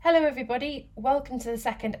Hello everybody, welcome to the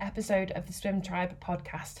second episode of the Swim Tribe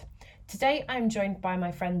podcast. Today I'm joined by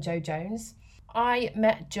my friend Jo Jones. I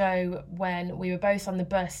met Jo when we were both on the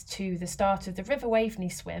bus to the start of the River Waveney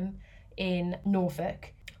swim in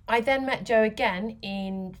Norfolk. I then met Jo again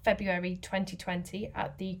in February 2020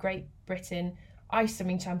 at the Great Britain Ice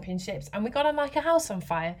Swimming Championships, and we got on like a house on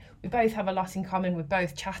fire. We both have a lot in common, we're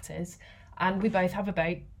both chatters, and we both have a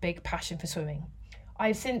very big passion for swimming.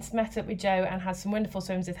 I've since met up with Jo and had some wonderful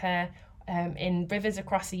swims with her in rivers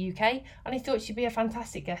across the UK, and I thought she'd be a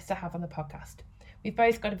fantastic guest to have on the podcast. We've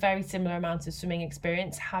both got a very similar amount of swimming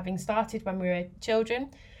experience, having started when we were children,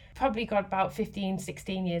 probably got about 15,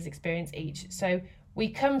 16 years experience each. So we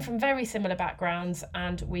come from very similar backgrounds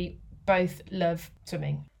and we both love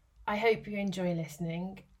swimming. I hope you enjoy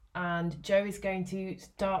listening, and Jo is going to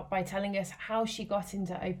start by telling us how she got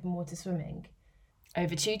into open water swimming.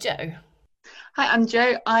 Over to you, Jo. Hi, I'm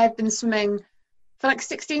Jo. I've been swimming for like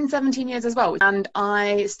 16, 17 years as well. And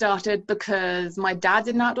I started because my dad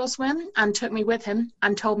did an outdoor swim and took me with him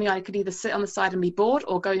and told me I could either sit on the side and be bored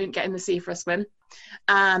or go and get in the sea for a swim.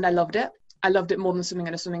 And I loved it. I loved it more than swimming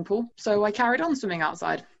in a swimming pool. So I carried on swimming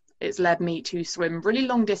outside. It's led me to swim really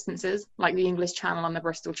long distances, like the English Channel and the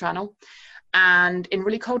Bristol Channel, and in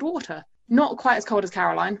really cold water. Not quite as cold as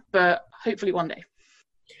Caroline, but hopefully one day.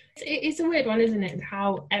 It's a weird one, isn't it?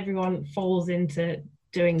 How everyone falls into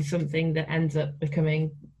doing something that ends up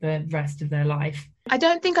becoming the rest of their life. I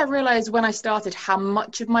don't think I realised when I started how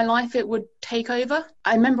much of my life it would take over.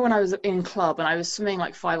 I remember when I was in club and I was swimming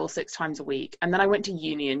like 5 or 6 times a week. And then I went to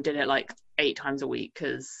uni and did it like 8 times a week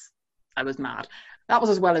because I was mad. That was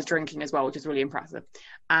as well as drinking as well, which is really impressive.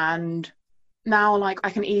 And now like I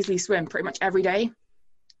can easily swim pretty much every day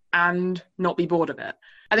and not be bored of it.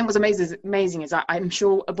 I think what's amazing is I'm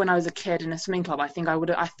sure when I was a kid in a swimming club, I don't think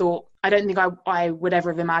I would ever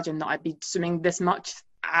have imagined that I'd be swimming this much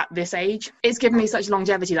at this age. It's given me such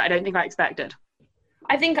longevity that I don't think I expected.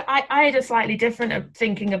 I think I had a slightly different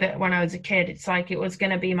thinking of it when I was a kid. It's like it was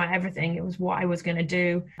going to be my everything. It was what I was going to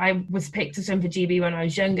do. I was picked to swim for GB when I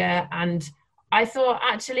was younger, and I thought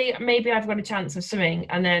actually maybe I've got a chance of swimming,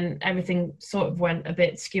 and then everything sort of went a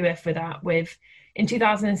bit skew for that. In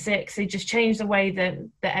 2006, they just changed the way that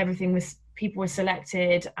everything was, people were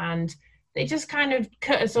selected, and they just kind of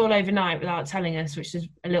cut us all overnight without telling us, which is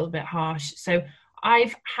a little bit harsh. So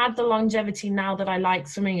I've had the longevity now that I like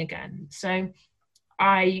swimming again. So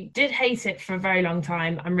I did hate it for a very long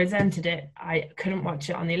time and resented it. I couldn't watch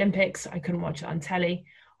it on the Olympics. I couldn't watch it on telly.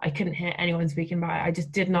 I couldn't hear anyone speaking about it. I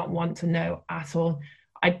just did not want to know at all.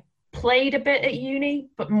 I played a bit at uni,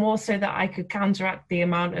 but more so that I could counteract the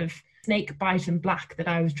amount of snake bite and black that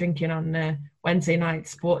I was drinking on Wednesday night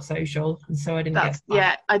sports social, and so I didn't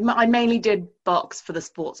Yeah, I mainly did box for the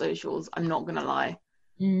sports socials, I'm not gonna lie.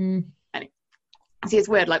 Anyway, see, it's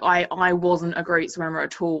weird, like I wasn't a great swimmer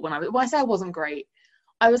at all when I say I wasn't great,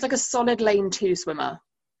 I was like a solid lane 2 swimmer,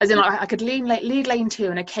 as in like I could lead lane 2,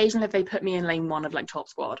 and occasionally if they put me in lane 1 I'd like top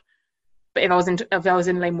squad, but if I was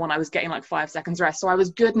in lane 1 I was getting like 5 seconds rest, so I was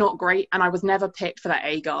good, not great, and I was never picked for that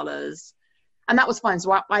A galas. And that was fine.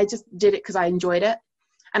 So I just did it because I enjoyed it.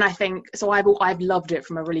 And I think, so I've loved it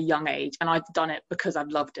from a really young age, and I've done it because I've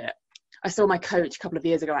loved it. I saw my coach a couple of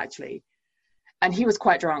years ago, actually, and he was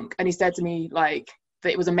quite drunk. And he said to me, like,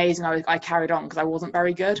 that it was amazing I carried on because I wasn't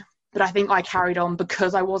very good. But I think I carried on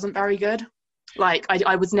because I wasn't very good. Like,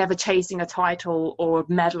 I was never chasing a title or a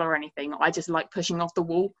medal or anything. I just like pushing off the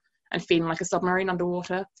wall and feeling like a submarine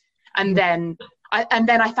underwater. And then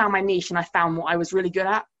I found my niche, and I found what I was really good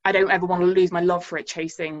at. I don't ever want to lose my love for it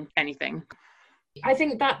chasing anything. I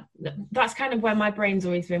think that's kind of where my brain's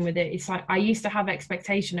always been with it. It's like I used to have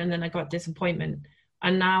expectation, and then I got disappointment,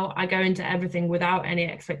 and now I go into everything without any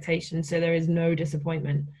expectation, so there is no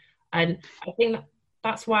disappointment. And I think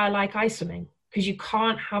that's why I like ice swimming, because you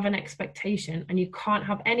can't have an expectation, and you can't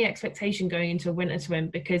have any expectation going into a winter swim,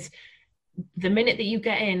 because the minute that you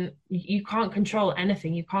get in, you can't control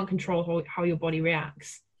anything. You can't control how your body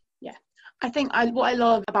reacts. Yeah, I think what I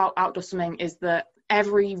love about outdoor swimming is that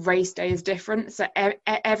every race day is different. So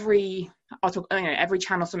every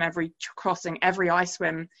channel swim, every crossing, every ice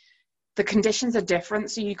swim, the conditions are different.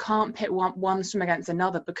 So you can't pit one swim against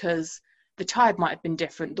another, because the tide might have been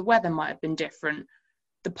different, the weather might have been different,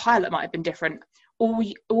 the pilot might have been different. All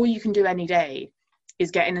you can do any day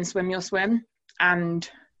is get in and swim your swim, and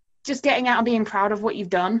just getting out and being proud of what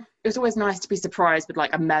you've done. It's always nice to be surprised with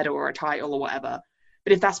like a medal or a title or whatever.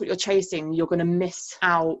 But if that's what you're chasing, you're going to miss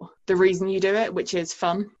out the reason you do it, which is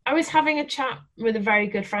fun. I was having a chat with a very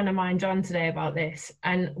good friend of mine, John, today about this,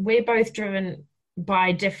 and we're both driven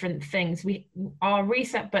by different things. Our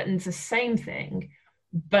reset button's the same thing,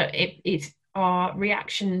 but it's our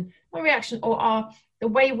reaction, not reaction, or the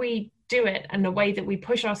way we do it and the way that we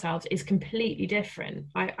push ourselves is completely different.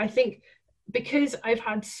 I think because I've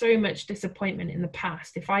had so much disappointment in the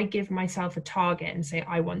past, if I give myself a target and say,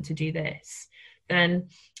 I want to do this, then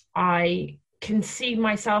I can see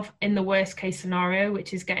myself in the worst case scenario,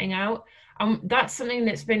 which is getting out. That's something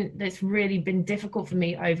that's really been difficult for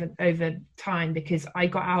me over time, because I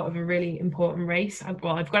got out of a really important race. I've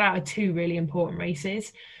got out of 2 really important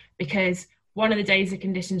races, because one of the days the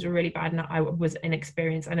conditions were really bad and I was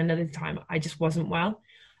inexperienced, and another time I just wasn't well,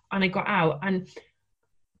 and I got out. And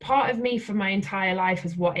part of me for my entire life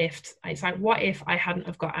is what if. It's like, what if I hadn't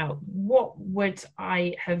have got out? What would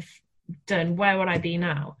I have done? Where would I be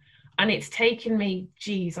now? And it's taken me,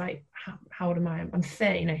 how old am I? I'm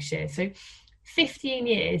 30 next year. So 15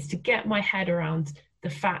 years to get my head around the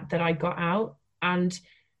fact that I got out. And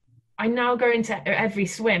I now go into every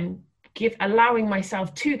swim, allowing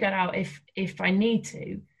myself to get out if I need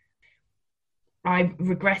to. I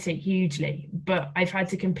regret it hugely, but I've had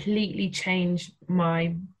to completely change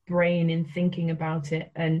my brain in thinking about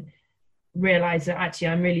it and realize that actually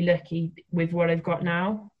I'm really lucky with what I've got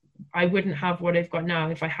now. I wouldn't have what I've got now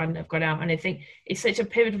if I hadn't have got out. And I think it's such a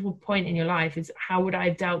pivotal point in your life, is how would I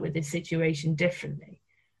have dealt with this situation differently?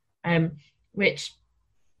 Which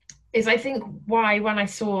is, I think, why when I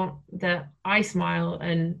saw the Ice Mile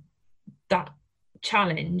and that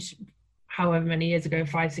challenge, however many years ago,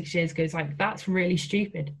 5-6 years ago, it's like, that's really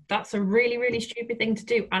stupid. That's a really, really stupid thing to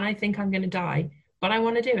do. And I think I'm going to die, but I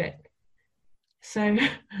want to do it. So,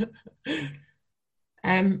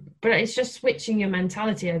 but it's just switching your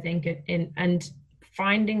mentality, I think, and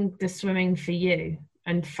finding the swimming for you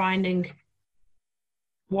and finding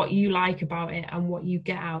what you like about it and what you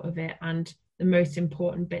get out of it and the most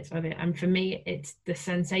important bits of it. And for me, it's the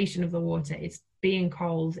sensation of the water. It's being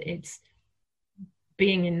cold. It's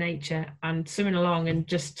being in nature and swimming along and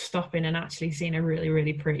just stopping and actually seeing a really,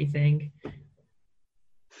 really pretty thing.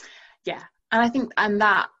 Yeah. And I think, and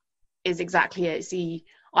that is exactly it. See,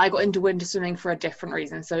 I got into winter swimming for a different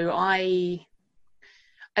reason. So I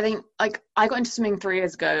think, like, I got into swimming 3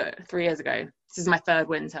 years ago. This is my 3rd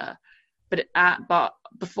winter. But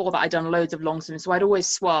before that, I'd done loads of long swims. So I'd always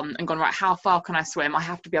swum and gone, right, how far can I swim? I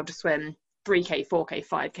have to be able to swim 3K, 4K,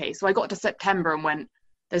 5K. So I got to September and went,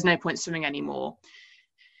 there's no point swimming anymore.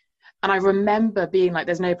 And I remember being like,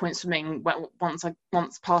 there's no point swimming once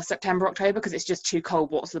past September, October, because it's just too cold.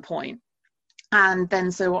 What's the point? And then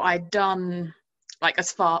so I'd done, like,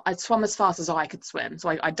 I'd swum as fast as I could swim. So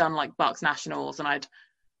I'd done like Bucks Nationals, and I'd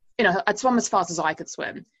swum as fast as I could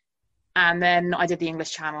swim. And then I did the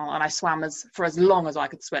English Channel, and I swam for as long as I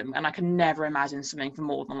could swim. And I can never imagine swimming for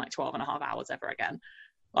more than like 12.5 hours ever again.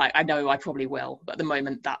 Like, I know I probably will, but at the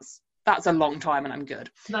moment that's a long time and I'm good.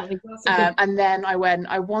 And then I went,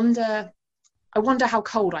 I wonder how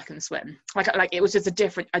cold I can swim. Like it was just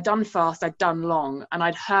I'd done fast, I'd done long, and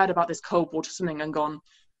I'd heard about this cold water swimming and gone,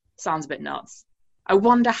 sounds a bit nuts. I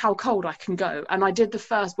wonder how cold I can go. And I did the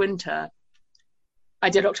first winter. I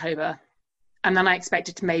did October, and then I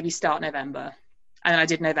expected to maybe start November, and then I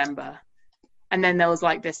did November. And then there was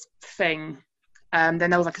like this thing, then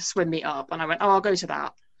there was like a swim meet up, and I went, oh, I'll go to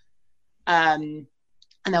that. And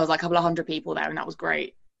there was like a couple of 100 people there, and that was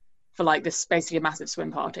great for like this basically a massive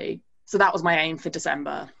swim party. So that was my aim for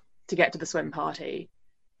December, to get to the swim party.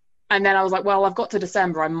 And then I was like, well, I've got to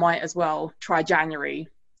December, I might as well try January,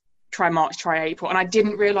 try March, try April. And I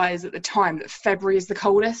didn't realize at the time that February is the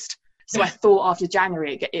coldest. So I thought after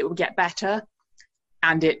January it would get better,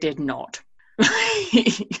 and it did not. But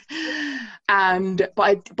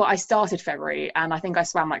I started February, and I think I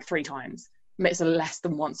swam like 3 times. It's less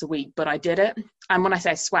than once a week, but I did it. And when I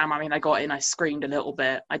say swam, I mean I got in, I screamed a little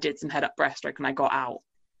bit, I did some head up breaststroke, and I got out.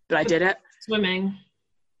 But I did it. Swimming.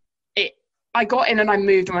 I got in and I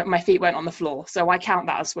moved, and my feet went on the floor, so I count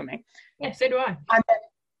that as swimming. Yeah, so do I.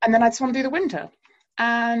 And then I'd swum through the winter.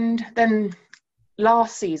 And then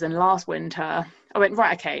last winter, I went,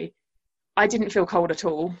 right, okay, I didn't feel cold at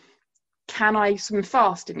all. Can I swim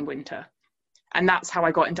fast in winter? And that's how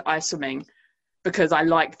I got into ice swimming, because I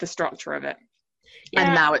liked the structure of it. Yeah.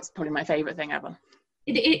 And now it's probably my favourite thing ever.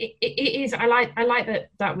 It is. I like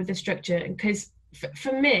that with the structure, because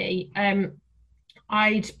for me,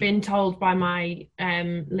 I'd been told by my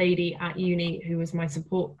lady at uni, who was my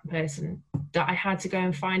support person, that I had to go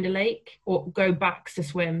and find a lake or go back to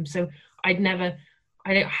swim. So I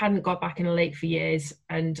hadn't got back in a lake for years,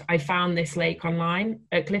 and I found this lake online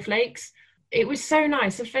at Cliff Lakes. It was so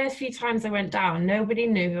nice. The first few times I went down, nobody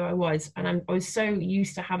knew who I was, and I was so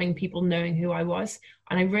used to having people knowing who I was,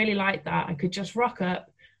 and I really liked that. I could just rock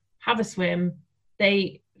up, have a swim.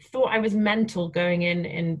 They thought I was mental going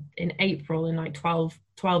in April in like 12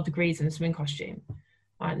 degrees in a swim costume.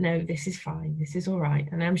 Like, no, this is fine. This is all right.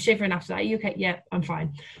 And I'm shivering after that. Are you okay? Yeah, I'm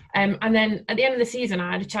fine. And then at the end of the season,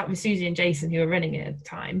 I had a chat with Susie and Jason, who were running it at the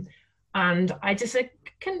time. And I just said,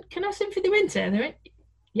 can I swim for the winter? And they went,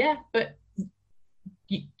 yeah, but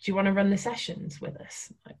do you want to run the sessions with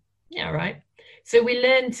us? Like, yeah, right. So we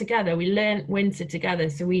learned together. We learned winter together.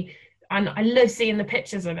 And I love seeing the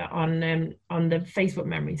pictures of it on the Facebook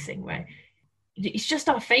memories thing, where it's just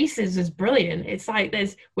our faces is brilliant. It's like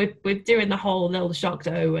we're doing the whole little shock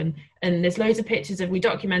dough, and there's loads of pictures we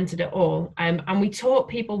documented it all, and we taught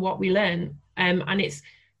people what we learned, and it's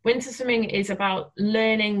winter swimming is about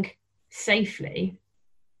learning safely,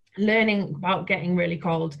 learning about getting really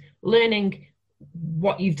cold, learning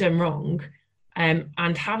what you've done wrong,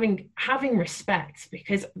 and having respect,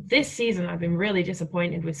 because this season I've been really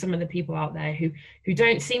disappointed with some of the people out there who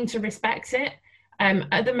don't seem to respect it.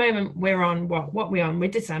 At the moment, we're on we're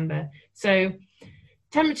December. So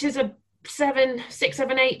temperatures are 6,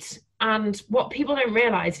 7, 8. And what people don't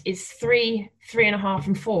realize is 3, 3.5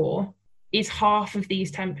 and 4 is half of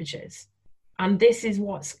these temperatures. And this is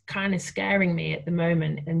what's kind of scaring me at the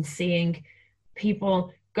moment, and seeing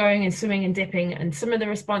people going and swimming and dipping, and some of the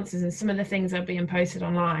responses and some of the things that are being posted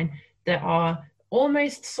online that are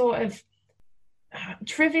almost sort of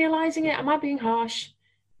trivializing it. Am I being harsh?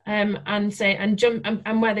 And say and jump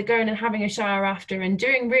and where they're going and having a shower after and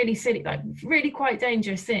doing really silly, like really quite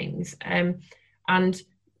dangerous things. And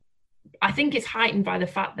I think it's heightened by the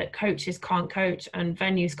fact that coaches can't coach and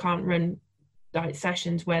venues can't run like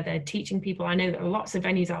sessions where they're teaching people. I know there are lots of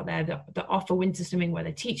venues out there that offer winter swimming where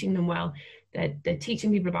they're teaching them well. They're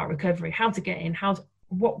teaching people about recovery, how to get in,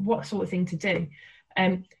 what sort of thing to do.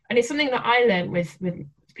 And it's something that I learned with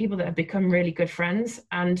people that have become really good friends.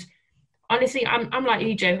 And honestly, I'm like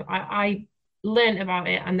you, Joe. I learned about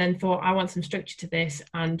it and then thought I want some structure to this,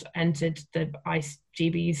 and entered the ICE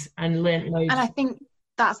GBs and learned loads. And I think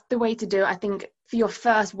that's the way to do it. I think for your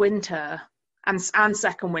first winter and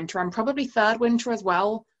second winter and probably third winter as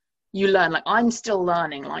well, you learn. Like, I'm still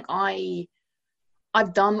learning. Like,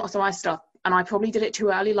 I've done some of my stuff and I probably did it too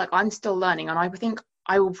early. Like, I'm still learning, and I think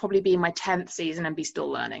I will probably be in my 10th season and be still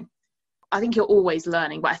learning. I think you're always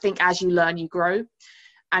learning, but I think as you learn, you grow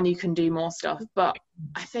and you can do more stuff. But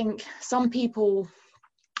I think some people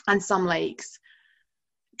and some lakes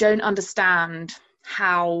don't understand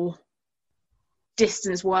how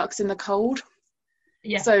distance works in the cold.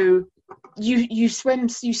 Yeah. So you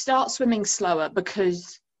start swimming slower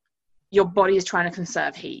because your body is trying to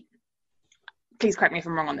conserve heat. Please correct me if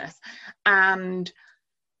I'm wrong on this. And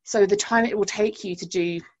so the time it will take you to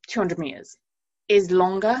do 200 meters is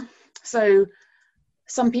longer. So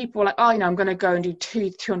some people are like, oh, I'm going to go and do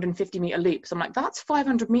 250 meter loops. I'm like, that's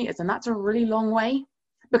 500 meters, and that's a really long way,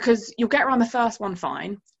 because you'll get around the first one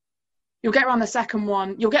fine. You'll get around the second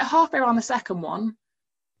one. You'll get halfway around the second one,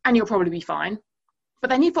 and you'll probably be fine. But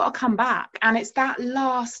then you've got to come back, and it's that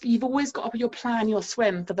last. You've always got to plan your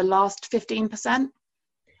swim for the last 15%.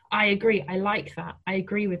 I agree. I like that. I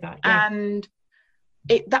agree with that. Yeah. And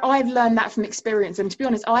that I've learned that from experience. And to be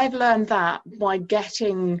honest, I've learned that by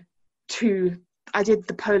getting to. I did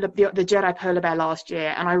the Jedi polar bear last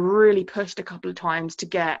year, and I really pushed a couple of times to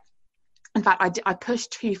get. In fact, I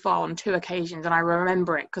pushed too far on 2 occasions, and I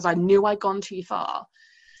remember it because I knew I'd gone too far,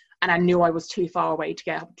 and I knew I was too far away to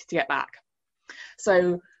get back.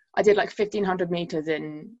 So I did like 1,500 meters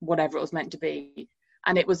in whatever it was meant to be,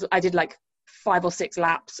 and I did like 5 or 6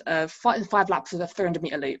 laps of 5 laps of a 300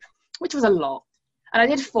 meter loop, which was a lot. And I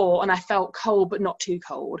did 4, and I felt cold but not too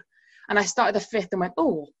cold. And I started the 5th and went,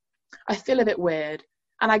 oh, I feel a bit weird.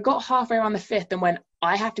 And I got halfway around the 5th and went,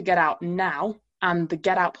 I have to get out now. And the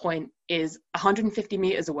get out point is 150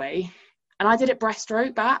 meters away. And I did it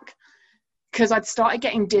breaststroke back because I'd started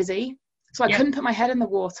getting dizzy. So I couldn't put my head in the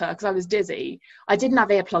water because I was dizzy. I didn't have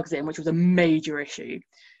earplugs in, which was a major issue.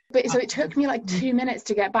 But so it took me like 2 minutes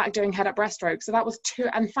to get back doing head up breaststroke. So that was 2.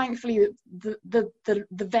 And thankfully the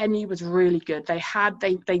venue was really good.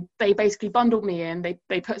 They basically bundled me in.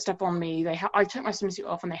 They put stuff on me. I took my swimsuit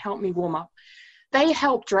off and they helped me warm up. They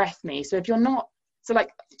helped dress me. So if you're not, so like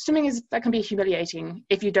swimming that can be humiliating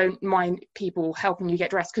if you don't mind people helping you get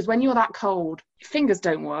dressed. Because when you're that cold, fingers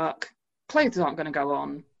don't work. Clothes aren't going to go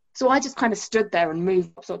on. So I just kind of stood there and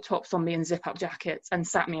moved sort of tops on me and zip up jackets and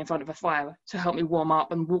sat me in front of a fire to help me warm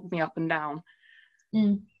up and walk me up and down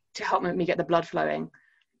to help me get the blood flowing.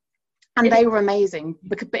 And they were amazing.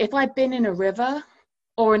 But if I'd been in a river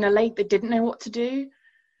or in a lake that didn't know what to do,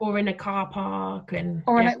 or in a car park, in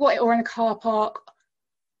a car park,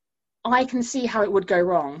 I can see how it would go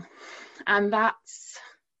wrong. And that's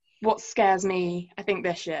what scares me, I think,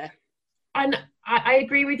 this year. And I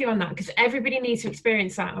agree with you on that, because everybody needs to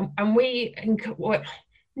experience that, and we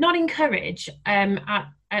not encourage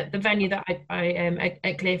at the venue that I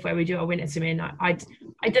at Cliff, where we do our winter swimming. I'd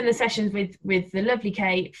done the sessions with the lovely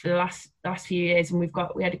Kate for the last few years, and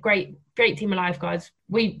we had a great team of lifeguards.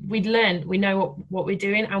 We'd learned, we know what we're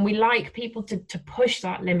doing, and we like people to push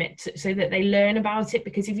that limit so that they learn about it,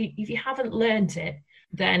 because if you haven't learned it,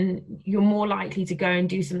 then you're more likely to go and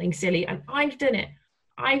do something silly. And I've done it.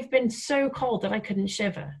 I've been so cold that I couldn't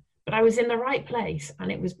shiver, but I was in the right place,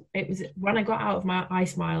 and it was when I got out of my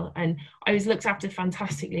ice mile, and I was looked after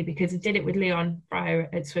fantastically, because I did it with Leon Fryer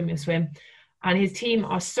at Swim Your Swim, and his team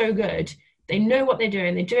are so good. They know what they're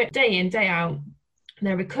doing. They do it day in, day out.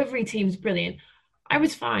 Their recovery team's brilliant. I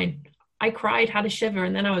was fine. I cried, had a shiver,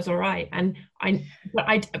 and then I was all right. And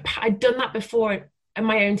I'd done that before in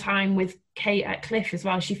my own time with Kate at Cliff as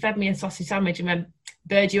well. She fed me a sausage sandwich and went,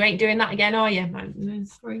 "Bird, you ain't doing that again, are you?" I'm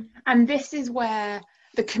sorry. And this is where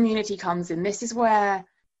the community comes in. This is where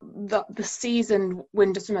the seasoned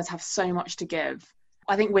winter swimmers have so much to give.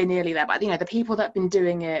 I think we're nearly there, but the people that have been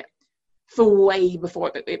doing it for way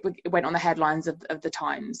before it went on the headlines of the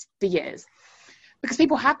Times for years, because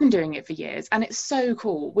people have been doing it for years, and it's so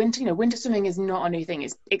cool. Winter swimming is not a new thing.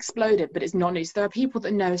 It's exploded, but it's not new. So there are people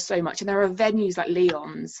that know so much, and there are venues like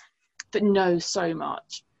Leon's that know so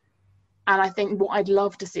much. And I think what I'd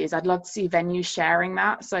love to see venues sharing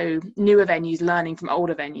that. So newer venues learning from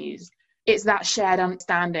older venues. It's that shared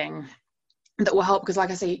understanding that will help, because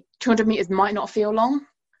like I say, 200 meters might not feel long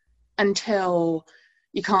until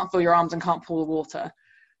you can't feel your arms and can't pull the water.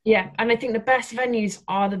 Yeah, and I think the best venues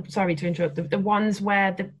are sorry to interrupt, the ones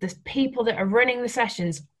where the people that are running the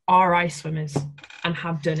sessions are ice swimmers and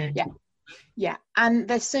have done it. Yeah. And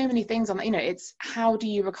there's so many things on that. It's how do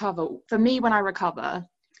you recover? For me, when I recover,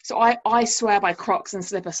 so I swear by Crocs and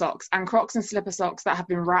slipper socks, and Crocs and slipper socks that have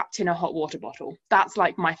been wrapped in a hot water bottle. That's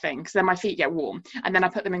like my thing, because then my feet get warm, and then I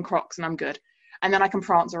put them in Crocs and I'm good. And then I can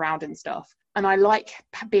prance around and stuff. And I like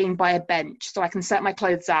being by a bench, so I can set my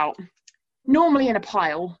clothes out, normally in a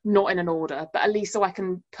pile, not in an order, but at least so I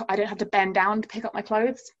don't have to bend down to pick up my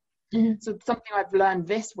clothes. Mm-hmm. So something I've learned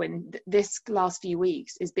this last few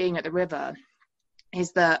weeks is being at the river,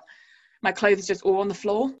 is that my clothes just all on the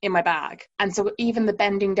floor in my bag. And so even the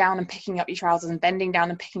bending down and picking up your trousers and bending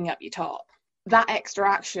down and picking up your top, that extra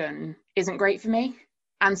action isn't great for me.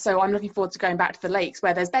 And so I'm looking forward to going back to the lakes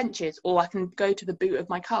where there's benches, or I can go to the boot of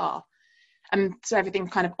my car. And so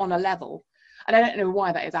everything's kind of on a level. And I don't know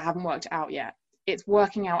why that is. I haven't worked it out yet. It's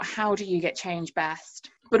working out, how do you get change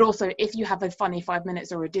best? But also, if you have a funny 5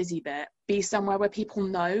 minutes or a dizzy bit, be somewhere where people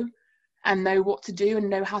know what to do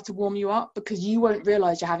and know how to warm you up, because you won't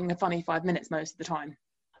realise you're having a funny 5 minutes most of the time.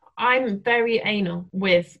 I'm very anal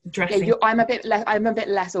with dressing. Yeah, I'm a bit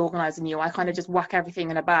less organised than you. I kind of just whack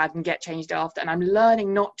everything in a bag and get changed after, and I'm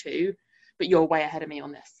learning not to, but you're way ahead of me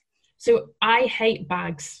on this. So I hate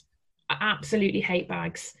bags. I absolutely hate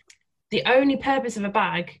bags. The only purpose of a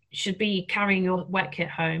bag should be carrying your wet kit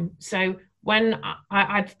home. So when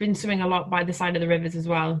I've been swimming a lot by the side of the rivers as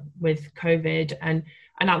well with COVID and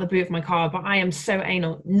out the boot of my car, but I am so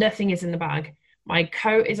anal. Nothing is in the bag. My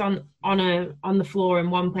coat is on the floor in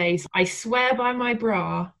one place. I swear by my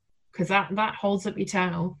bra, because that holds up your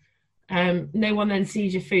towel. No one then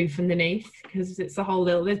sees your food underneath, because it's a whole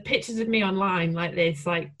little. There's pictures of me online like this,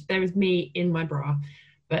 like there is me in my bra,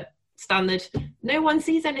 but standard. No one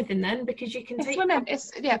sees anything then, because you can take.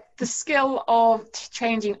 The skill of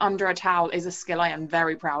changing under a towel is a skill I am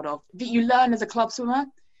very proud of. That you learn as a club swimmer,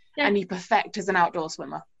 and you perfect as an outdoor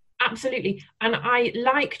swimmer. Absolutely. And I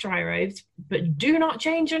like dry robes, but do not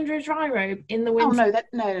change under a dry robe in the winter. Oh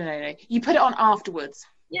no. You put it on afterwards.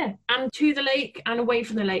 Yeah, and to the lake and away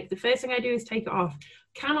from the lake. The first thing I do is take it off.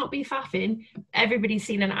 Cannot be faffing. Everybody's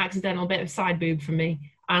seen an accidental bit of side boob from me,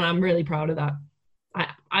 and I'm really proud of that.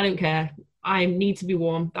 I don't care. I need to be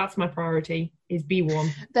warm. That's my priority, is be warm.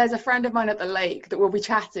 There's a friend of mine at the lake that will be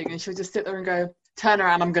chatting, and she'll just sit there and go, "Turn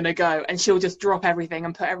around, I'm going to go." And she'll just drop everything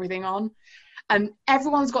and put everything on. And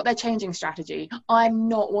everyone's got their changing strategy. I'm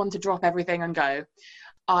not one to drop everything and go.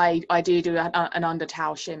 I do an under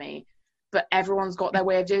towel shimmy, but everyone's got their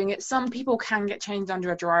way of doing it. Some people can get changed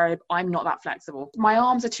under a dry robe. I'm not that flexible. My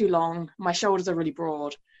arms are too long. My shoulders are really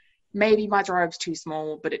broad. Maybe my dry robe's too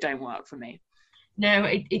small, but it don't work for me. No,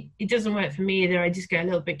 it doesn't work for me either. I just get a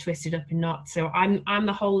little bit twisted up in knots. So I'm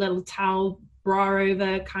the whole little towel bra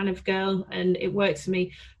over kind of girl, and it works for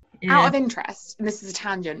me. Yeah. Out of interest, and this is a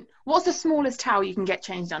tangent, what's the smallest towel you can get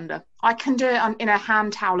changed under? I can do it in a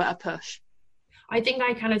hand towel at a push. I think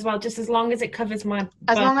I can as well, just as long as it covers my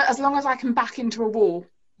butt. As long as I can back into a wall.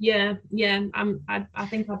 Yeah, yeah. I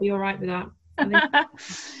think I'll be all right with that.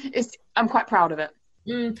 I'm quite proud of it.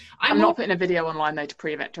 I'm not putting a video online though to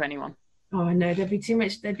prove it to anyone. Oh no, there'd be too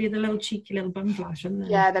much. There'd be the little cheeky little bum flash, wouldn't there?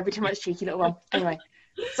 Yeah, there'd be too much cheeky little one. Anyway,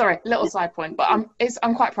 sorry, little side point, but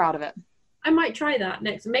I'm quite proud of it. I might try that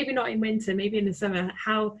next. Maybe not in winter. Maybe in the summer.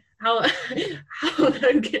 How low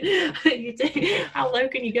can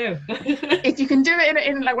you go? If you can do it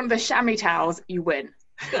in like one of the chamois towels, you win.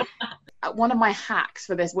 One of my hacks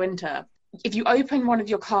for this winter, if you open one of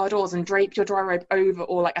your car doors and drape your dry robe over,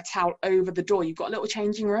 or like a towel over the door, you've got a little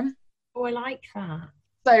changing room. Oh, I like that.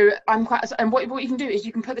 So and what you can do is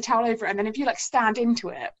you can put the towel over it, and then if you like stand into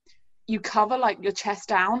it, you cover like your chest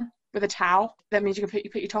down with a towel. That means you can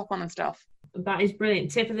put your top on and stuff. That is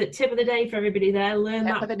brilliant. Tip of the day for everybody there. Learn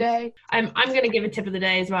that. Tip of the day. I'm going to give a tip of the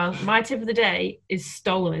day as well. My tip of the day is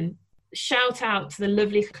stolen. Shout out to the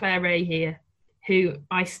lovely Claire Ray here, who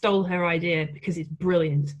I stole her idea because it's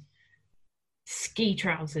brilliant. Ski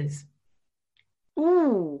trousers.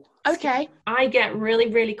 Ooh, okay. I get really,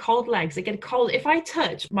 really cold legs. I get cold. If I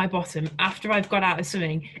touch my bottom after I've got out of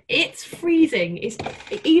swimming, it's freezing. It's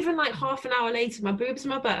even like half an hour later, my boobs and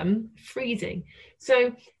my bottom, freezing.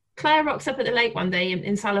 So Claire rocks up at the lake one day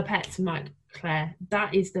in Salopettes. I'm like, Claire,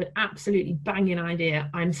 that is the absolutely banging idea.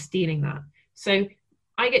 I'm stealing that. So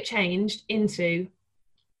I get changed into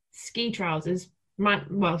ski trousers,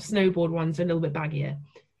 snowboard ones are a little bit baggier,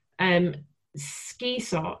 ski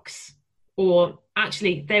socks, or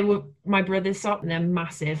actually they were my brother's socks and they're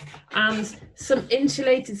massive, and some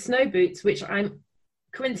insulated snow boots, which I'm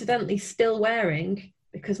coincidentally still wearing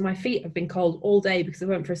because my feet have been cold all day because I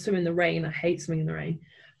went for a swim in the rain. I hate swimming in the rain.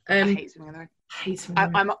 I hate swimming in the rain.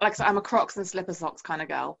 I'm a Crocs and slipper socks kind of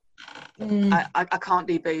girl. I can't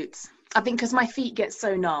do boots. I think because my feet get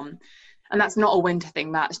so numb, and that's not a winter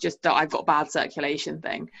thing. That's just that I've got bad circulation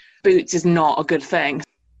thing. Boots is not a good thing.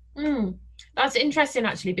 That's interesting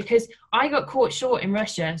actually, because I got caught short in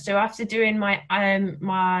Russia. So after doing my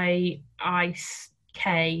ice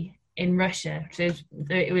K in Russia, so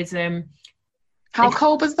it was how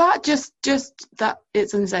cold was that? Just that,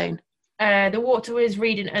 it's insane. The water was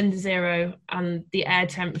reading under 0 and the air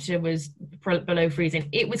temperature was below freezing.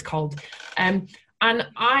 It was cold. And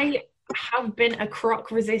I have been a croc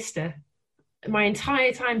resistor. My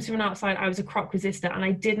entire time swimming outside, I was a croc resistor, and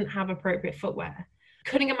I didn't have appropriate footwear.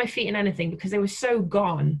 Couldn't get my feet in anything because they were so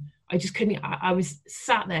gone. I just couldn't. I was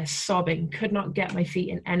sat there sobbing, could not get my feet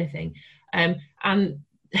in anything. And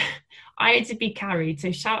I had to be carried.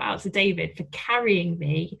 So shout out to David for carrying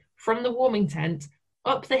me from the warming tent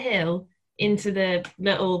up the hill into the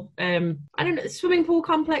little, swimming pool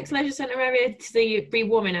complex, leisure centre area, to the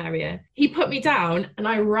re-warming area. He put me down and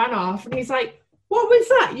I ran off, and he's like, what was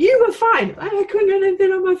that? You were fine. I couldn't get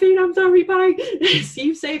anything on my feet. I'm sorry, bye. So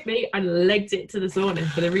you saved me. I legged it to the sauna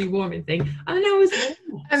for the re-warming thing. And I was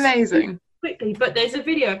amazing. Quickly, but there's a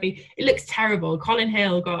video of me. It looks terrible. Colin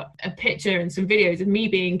Hill got a picture and some videos of me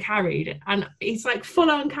being carried, and he's like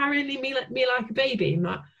full on carrying me like a baby. And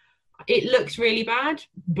it looks really bad,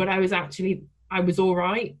 but I was all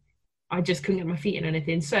right. I just couldn't get my feet in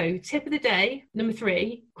anything. So tip of the day, number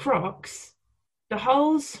 3, Crocs. The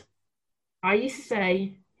holes, I used to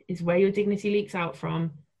say, is where your dignity leaks out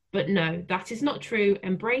from, but no, that is not true.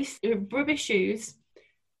 Embrace rubbish shoes.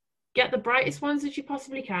 Get the brightest ones that you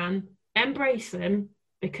possibly can. Embrace them,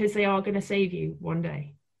 because they are going to save you one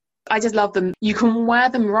day. I just love them. You can wear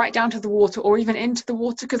them right down to the water or even into the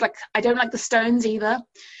water, because like I don't like the stones either.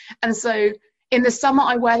 And so in the summer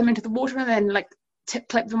I wear them into the water and then like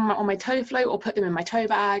clip them on my toe float or put them in my toe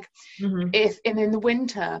bag. And in the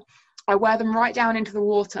winter I wear them right down into the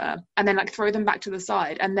water and then like throw them back to the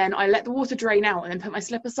side, and then I let the water drain out and then put my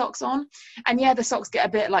slipper socks on. And yeah, the socks get a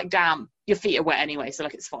bit like damp. Your feet are wet anyway, so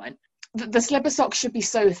like it's fine. The slipper socks should be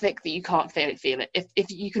so thick that you can't feel it.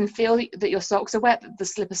 If you can feel that your socks are wet, the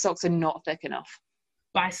slipper socks are not thick enough.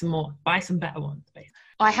 Buy some more. Buy some better ones, basically.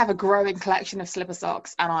 I have a growing collection of slipper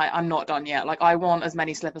socks, and I'm not done yet. Like I want as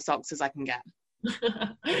many slipper socks as I can get.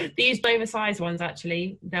 These oversized ones,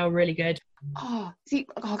 actually, they're really good.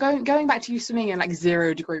 Going back to you swimming in like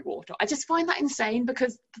 0 degree water, I just find that insane,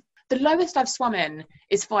 because the lowest I've swum in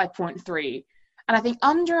is 5.3, and I think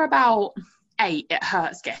under about 8 it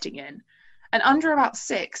hurts getting in, and under about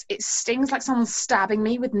 6 it stings like someone's stabbing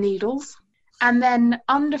me with needles, and then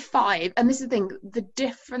under 5, and this is the thing, the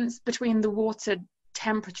difference between the water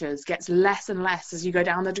temperatures gets less and less as you go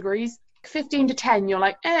down the degrees. 15 to 10 you're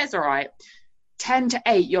like, it's all right. 10 to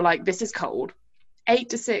 8 you're like, this is cold. 8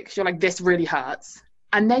 to 6 you're like, this really hurts.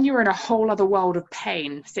 And then you're in a whole other world of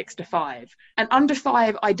pain, 6 to 5. And under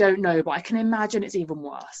 5 I don't know, but I can imagine it's even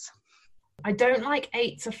worse. I don't like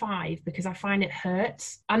 8 to 5 because I find it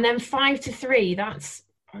hurts. And then 5 to 3, that's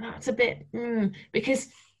a bit, because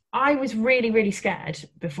I was really, really scared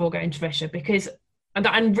before going to Russia because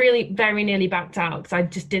I'm really very nearly backed out because I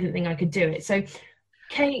just didn't think I could do it. So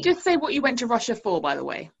Kate, just say what you went to Russia for, by the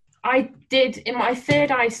way. I did, in my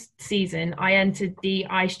third ice season, I entered the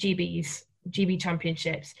Ice GB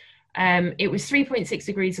Championships. It was 3.6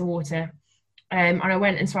 degrees of water, and I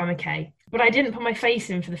went and swam a K. But I didn't put my face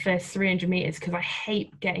in for the first 300 meters because I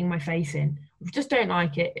hate getting my face in. I just don't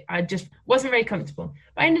like it. I just wasn't very comfortable.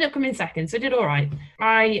 But I ended up coming second, so I did all right.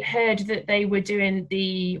 I heard that they were doing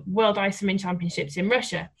the World Ice Swimming Championships in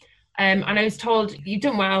Russia. And I was told, you've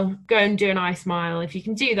done well, go and do an ice mile. If you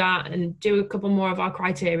can do that and do a couple more of our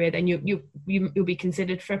criteria, then you'll be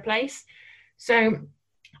considered for a place. So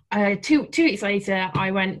 2 weeks later,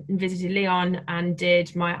 I went and visited Leon and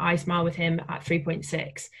did my ice mile with him at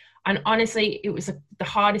 3.6. And honestly, it was the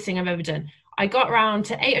hardest thing I've ever done. I got around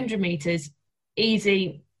to 800 meters,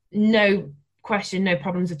 easy, no question, no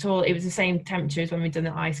problems at all. It was the same temperature as when we'd done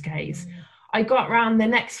the ice Ks. I got around the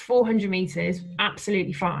next 400 meters,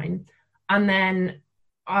 absolutely fine. And then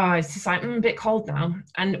it's just like, a bit cold now.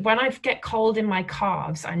 And when I get cold in my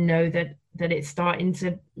calves, I know that it's starting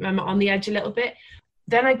to, I'm on the edge a little bit.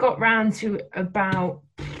 Then I got round to about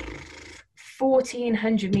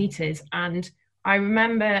 1,400 meters, and I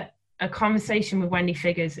remember a conversation with Wendy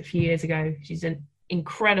Figures a few years ago. She's an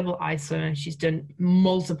incredible ice swimmer. She's done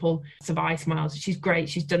multiple ice miles. She's great.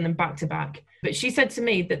 She's done them back to back. But she said to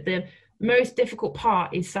me that the most difficult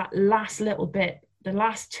part is that last little bit, the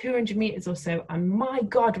last 200 meters or so. And my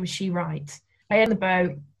God, was she right. I had the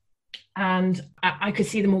boat and I could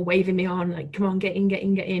see them all waving me on, like, come on, get in, get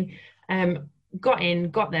in, get in. Got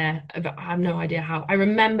there, but I have no idea how. I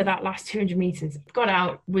remember that last 200 meters. Got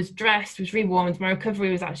out, was dressed, was rewarmed. My recovery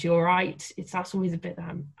was actually all right. That's always a bit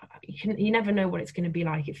that you never know what it's going to be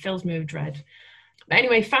like. It fills me with dread. But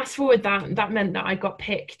anyway, fast forward, that meant that I got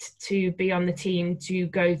picked to be on the team to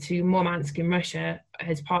go to Murmansk in Russia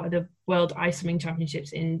as part of the World Ice Swimming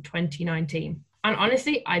Championships in 2019. And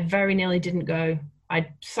honestly, I very nearly didn't go.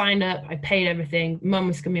 I signed up, I paid everything. Mum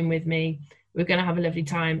was coming with me. We were going to have a lovely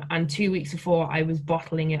time. And 2 weeks before, I was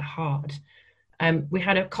bottling it hard. We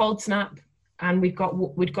had a cold snap, and we'd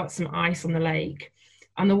got some ice on the lake,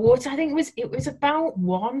 and the water, I think it was about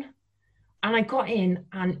 1. And I got in,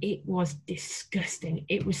 and it was disgusting.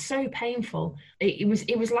 It was so painful. It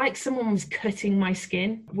was like someone was cutting my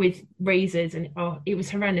skin with razors, and it was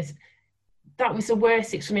horrendous. That was the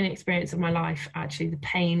worst swimming experience of my life. Actually, the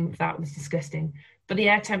pain of that was disgusting. But the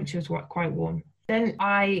air temperature was quite warm. Then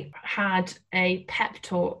I had a pep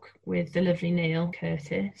talk with the lovely Neil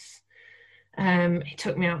Curtis. He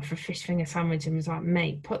took me out for a fish finger sandwich and was like,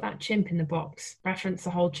 mate, put that chimp in the box. Reference the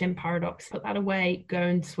whole chimp paradox. Put that away, go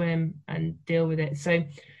and swim and deal with it. So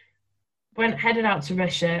headed out to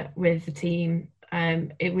Russia with the team.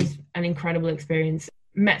 It was an incredible experience.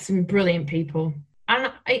 Met some brilliant people.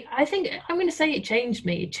 And I think I'm going to say it changed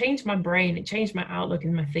me. It changed my brain. It changed my outlook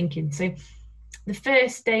and my thinking. So the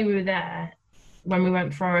first day we were there, when we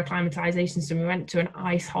went for our acclimatization, so we went to an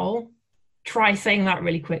ice hole. Try saying that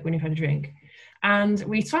really quick when you've had a drink. And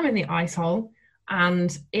we swam in the ice hole,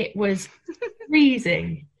 and it was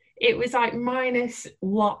freezing. It was like minus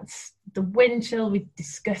lots. The wind chill was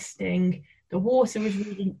disgusting. The water was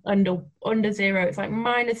really under zero. It's like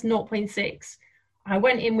minus 0.6. I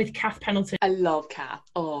went in with Kath Pendleton. I love Kath.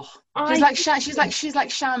 Oh, she's like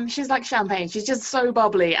champagne. She's just so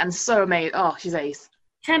bubbly and so amazing. Oh, she's ace.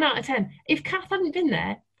 10 out of 10. If Kath hadn't been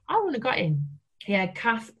there, I wouldn't have got in. Yeah,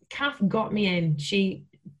 Kath got me in. She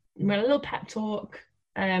went a little pep talk.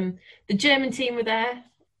 The German team were there.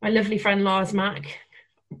 My lovely friend Lars Mack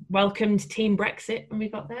welcomed Team Brexit when we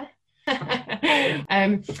got there.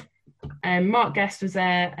 Mark Guest was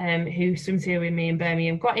there, who swims here with me in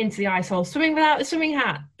Birmingham, got into the ice hole swimming without a swimming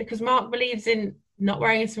hat because Mark believes in not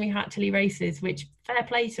wearing a swimming hat till he races, which fair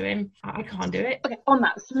play to him. I can't do it. Okay, on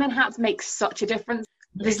that, swimming hats make such a difference.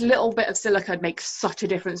 This little bit of silica makes such a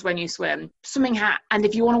difference when you swim. Swimming hat, and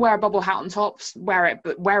if you want to wear a bubble hat on top, wear it,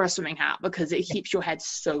 but wear a swimming hat because it keeps your head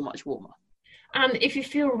so much warmer. And if you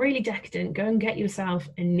feel really decadent, go and get yourself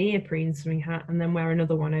a neoprene swimming hat and then wear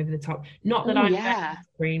another one over the top. Not that I'm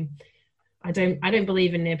neoprene. I don't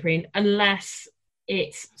believe in neoprene unless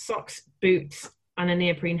it's socks, boots, and a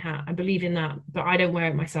neoprene hat. I believe in that, but I don't wear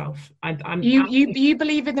it myself. You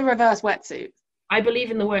believe in the reverse wetsuit? I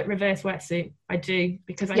believe in the reverse wetsuit. I do,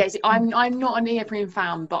 because I'm not a neoprene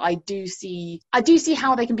fan, but I do see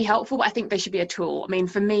how they can be helpful. But I think they should be a tool. I mean,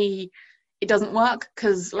 for me, it doesn't work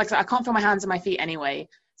because, like I said, I can't feel my hands and my feet anyway.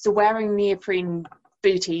 So wearing neoprene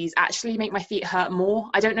booties actually make my feet hurt more.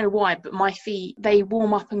 I don't know why, but my feet, they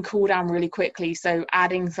warm up and cool down really quickly, so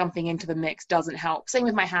adding something into the mix doesn't help. Same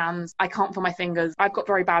with my hands. I can't feel my fingers. I've got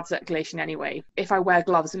very bad circulation anyway. If I wear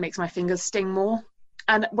gloves, it makes my fingers sting more.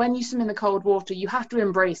 And when you swim in the cold water, you have to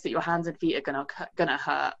embrace that your hands and feet are gonna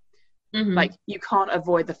hurt. Mm-hmm. Like, you can't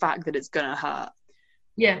avoid the fact that it's gonna hurt.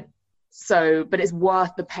 Yeah. So, but it's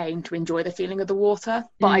worth the pain to enjoy the feeling of the water.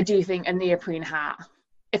 But I do think a neoprene hat,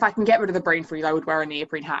 if I can get rid of the brain freeze, I would wear a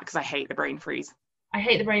neoprene hat, because I hate the brain freeze. I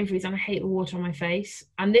hate the brain freeze and I hate the water on my face.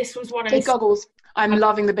 And this was what big goggles. I'm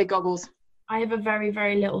loving the big goggles. I have a very,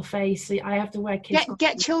 very little face, so I have to wear kids.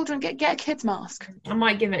 Get children, get a kid's mask. I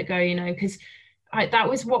might give it a go, you know, because that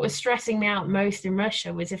was what was stressing me out most in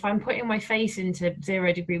Russia, was if I'm putting my face into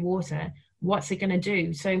 0-degree water, what's it going to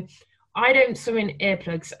do? So I don't swim in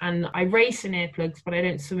earplugs, and I race in earplugs, but I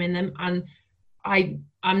don't swim in them. And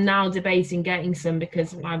I'm now debating getting some,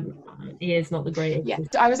 because my ear's not the greatest. Yeah,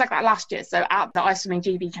 I was like that last year. So at the ice swimming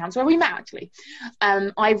GB camps where we met, actually,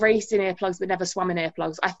 I raced in earplugs but never swam in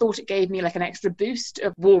earplugs. I thought it gave me like an extra boost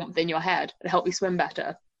of warmth in your head to help me swim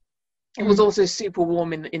better. It was also super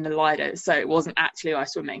warm in the Lido, so it wasn't actually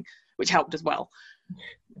ice swimming, which helped as well.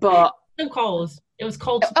 But it was cold. It was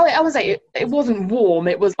cold. Oh, I would say it wasn't warm.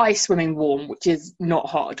 It was ice swimming warm, which is not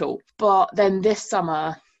hot at all. But then this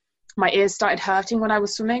summer, my ears started hurting when I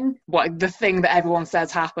was swimming. What, the thing that everyone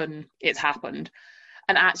says happened, it's happened.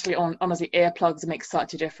 And actually, honestly, earplugs make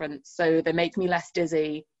such a difference. So they make me less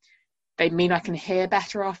dizzy. They mean I can hear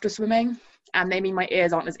better after swimming. And they mean my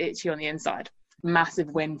ears aren't as itchy on the inside. Massive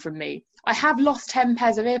win from me. I have lost 10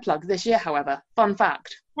 pairs of earplugs this year, however. Fun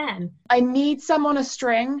fact. 10? I need some on a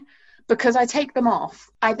string, because I take them off.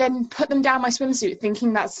 I then put them down my swimsuit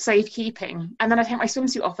thinking that's safekeeping. And then I take my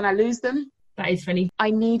swimsuit off and I lose them. That is funny. I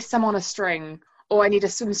need some on a string, or I need a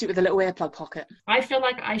swimsuit with a little earplug pocket. I feel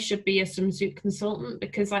like I should be a swimsuit consultant,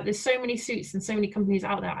 because like there's so many suits and so many companies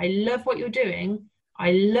out there. I love what you're doing.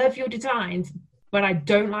 I love your designs, but I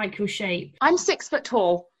don't like your shape. I'm 6 foot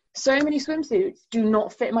tall. So many swimsuits do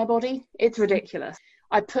not fit my body. It's ridiculous.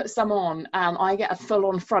 I put some on and I get a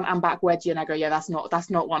full-on front and back wedgie, and I go, yeah, that's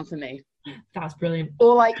not one for me. That's brilliant.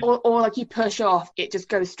 Or like you push off, it just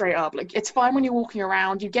goes straight up. Like, it's fine when you're walking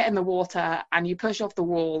around, you get in the water and you push off the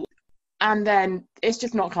wall, and then it's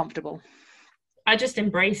just not comfortable. I just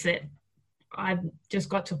embrace it. I've just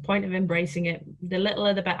got to a point of embracing it. The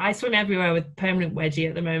littler the better. I swim everywhere with permanent wedgie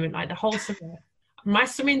at the moment, like the whole summer. My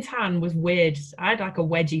swimming tan was weird. I had like a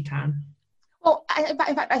wedgie tan. Well, in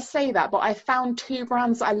fact, I say that, but I found 2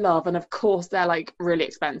 brands that I love, and of course they're like really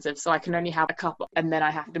expensive, so I can only have a couple, and then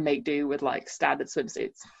I have to make do with like standard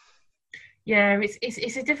swimsuits. Yeah,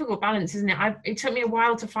 it's a difficult balance, isn't it? It took me a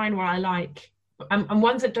while to find what I like, and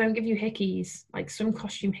ones that don't give you hickeys, like swim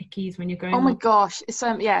costume hickeys when you're going. Oh my gosh, it's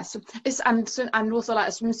and also like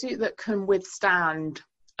a swimsuit that can withstand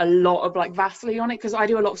a lot of like Vaseline on it, because I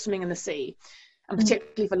do a lot of swimming in the sea. And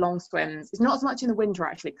particularly for long swims. It's not as much in the winter,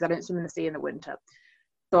 actually, because I don't swim in the sea in the winter.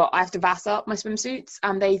 But I have to Vass up my swimsuits,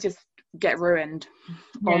 and they just get ruined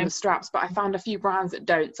on the straps. But I found a few brands that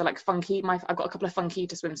don't. So like Funky, I've got a couple of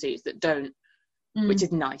Funkita swimsuits that don't, which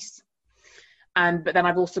is nice. But then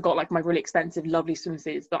I've also got like my really expensive, lovely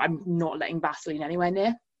swimsuits that I'm not letting Vaseline anywhere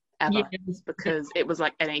near, ever. Because it was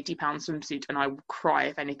like an £80 swimsuit, and I will cry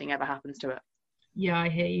if anything ever happens to it. Yeah, I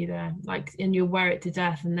hear you there. Like, and you'll wear it to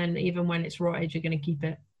death, and then even when it's rotted, you're going to keep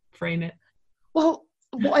it, frame it. Well,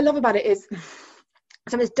 what I love about it is,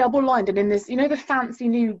 so it's double lined, and in this, you know, the fancy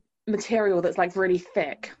new material that's like really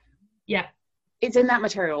thick. Yeah. It's in that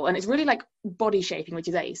material, and it's really like body shaping, which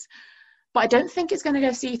is ace. But I don't think it's going to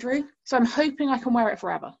go see-through, so I'm hoping I can wear it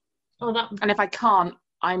forever. And if I can't,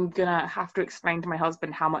 I'm going to have to explain to my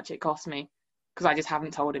husband how much it cost me, because I just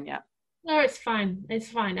haven't told him yet. No, it's fine. It's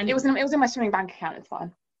fine. And it was in my swimming bank account. It's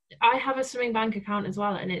fine. I have a swimming bank account as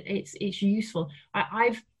well, and it's useful.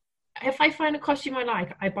 If I find a costume I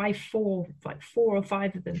like, I buy 4 or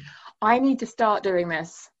 5 of them. I need to start doing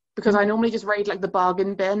this, because I normally just raid like the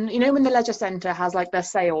bargain bin. You know, when the leisure centre has like their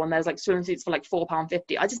sale and there's like swimsuits for like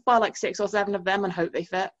 £4.50, I just buy like 6 or 7 of them and hope they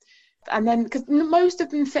fit. And then, because most of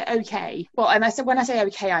them fit okay. Well, and when I say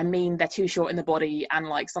okay, I mean they're too short in the body and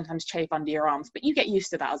like sometimes chafe under your arms, but you get used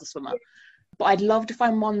to that as a swimmer. But I'd love to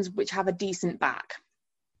find ones which have a decent back.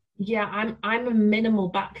 Yeah, I'm a minimal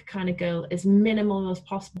back kind of girl, as minimal as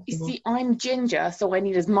possible. You see, I'm ginger, so I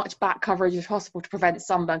need as much back coverage as possible to prevent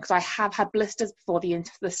sunburn, because I have had blisters before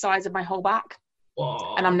the size of my whole back.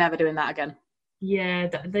 Whoa. And I'm never doing that again. Yeah,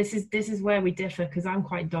 this is where we differ, because I'm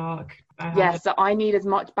quite dark. So I need as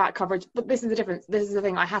much back coverage, but this is the difference. This is the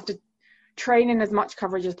thing. I have to train in as much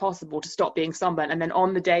coverage as possible to stop being sunburnt, and then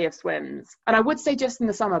on the day of swims, and I would say just in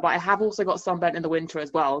the summer, but I have also got sunburnt in the winter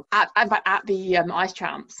as well. At the ice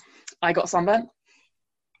champs, I got sunburnt.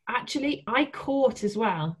 Actually, I caught as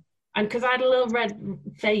well, and because I had a little red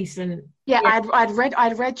face, and I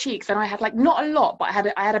had red cheeks, and I had like not a lot, but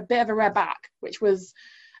I had a bit of a red back, which was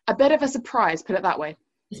a bit of a surprise, put it that way.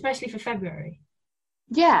 Especially for February.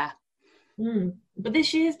 Yeah. But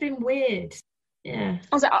this year's been weird. Yeah.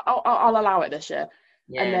 I was like, I'll allow it this year.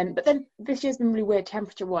 Yeah. But then this year's been really weird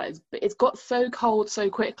temperature-wise, but it's got so cold so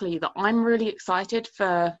quickly that I'm really excited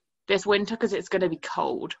for this winter because it's going to be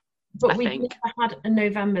cold. But we've never had a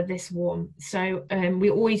November this warm. So we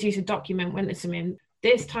always used to document winter swimming.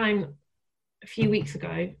 This time, a few weeks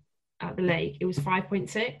ago at the lake, it was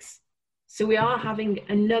 5.6. So we are having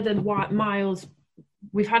another mild.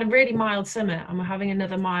 We've had a really mild summer, and we're having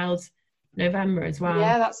another mild November as well.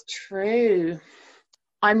 Yeah, that's true.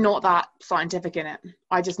 I'm not that scientific in it.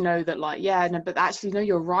 I just know that, but actually, no,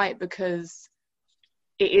 you're right, because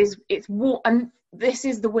it's warm. And this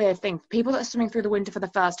is the weird thing. People that are swimming through the winter for the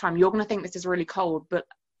first time, you're going to think this is really cold, but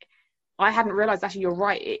I hadn't realised, actually, you're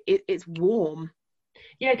right. It's warm.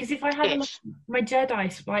 Yeah, because if I have a look at my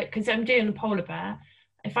Jedi, because I'm doing a polar bear,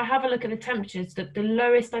 if I have a look at the temperatures, the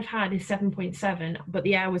lowest I've had is 7.7, but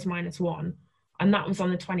the air was -1, and that was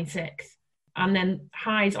on the 26th. And then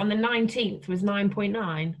highs on the 19th was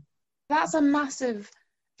 9.9. That's a massive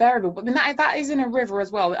variable. I mean, that is in a river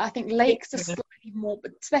as well. I think lakes are slightly more,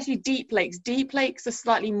 especially deep lakes. Deep lakes are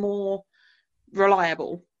slightly more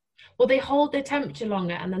reliable. Well, they hold their temperature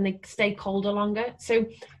longer, and then they stay colder longer. So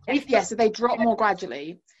so they drop more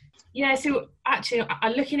gradually. Yeah, so actually,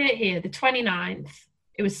 I'm looking at it here, the 29th,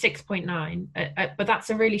 it was 6.9, but that's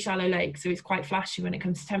a really shallow lake, so it's quite flashy when it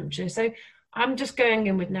comes to temperature. So I'm just going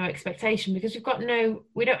in with no expectation, because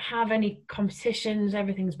we don't have any competitions,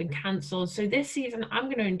 everything's been cancelled. So this season, I'm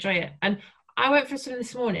going to enjoy it. And I went for a swim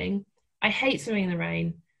this morning. I hate swimming in the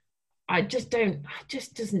rain. It just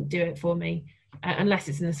doesn't do it for me, unless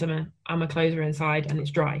it's in the summer and my clothes are inside and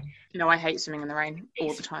it's dry. No, I hate swimming in the rain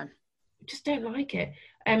all the time. I just don't like it.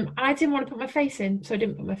 I didn't want to put my face in, so I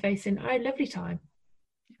didn't put my face in. I had a lovely time.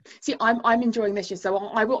 See, I'm enjoying this year. So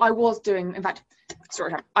I was doing, in fact,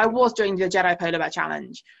 I was doing the Jedi Polar Bear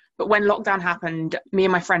Challenge. But when lockdown happened, me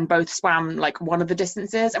and my friend both swam like one of the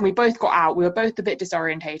distances, and we both got out. We were both a bit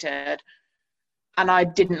disorientated, and I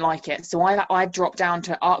didn't like it. So I've dropped down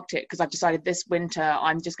to Arctic, because I've decided this winter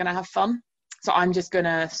I'm just going to have fun. So I'm just going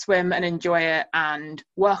to swim and enjoy it, and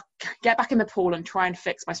get back in the pool and try and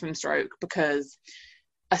fix my swim stroke, because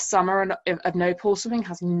a summer of no pool swimming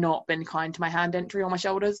has not been kind to my hand entry or my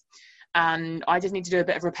shoulders, and I just need to do a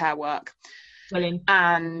bit of repair work. Brilliant.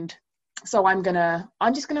 And so I'm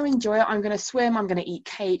just gonna enjoy it. I'm gonna swim, I'm gonna eat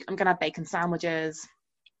cake, I'm gonna have bacon sandwiches,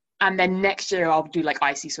 and then next year I'll do like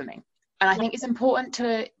icy swimming. And I think it's important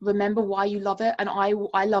to remember why you love it, and I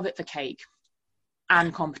love it for cake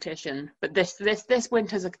and competition, but this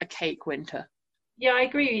winter's a cake winter. Yeah, I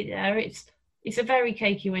agree with you there. It's a very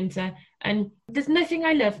cakey winter, and there's nothing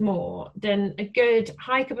I love more than a good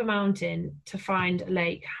hike up a mountain to find a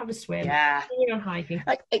lake, have a swim, on hiking.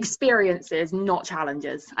 Like experiences, not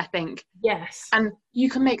challenges, I think. Yes. And you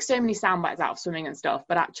can make so many sound bites out of swimming and stuff,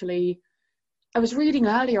 but actually, I was reading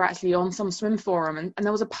earlier actually on some swim forum, and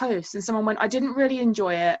there was a post, and someone went, I didn't really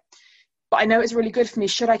enjoy it, but I know it's really good for me.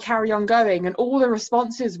 Should I carry on going? And all the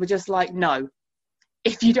responses were just like, no.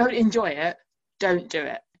 If you don't enjoy it, don't do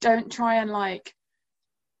it. Don't try and like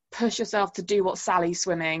push yourself to do what Sally's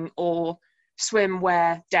swimming, or swim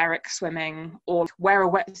where Derek's swimming, or wear a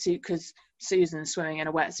wetsuit because Susan's swimming in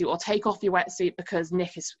a wetsuit, or take off your wetsuit because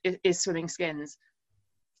Nick is swimming skins.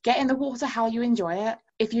 Get in the water how you enjoy it.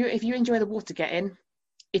 If you enjoy the water, get in.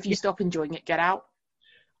 If you stop enjoying it, get out.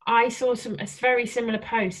 I saw a very similar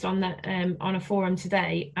post on a forum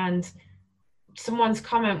today, and someone's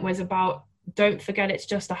comment was about, don't forget it's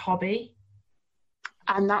just a hobby.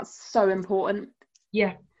 And that's so important.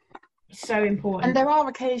 Yeah, so important. And there are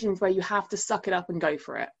occasions where you have to suck it up and go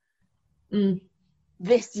for it.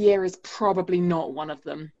 This year is probably not one of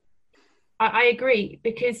them. I agree,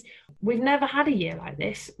 because we've never had a year like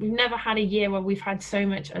this. We've never had a year where we've had so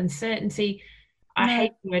much uncertainty. I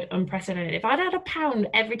hate the word unprecedented. If I'd had £1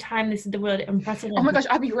 every time this is the word unprecedented. Oh my gosh,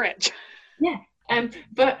 I'd be rich. Yeah,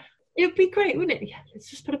 but it would be great, wouldn't it? Yeah, let's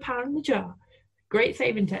just put £1 in the jar. Great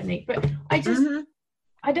saving technique. But I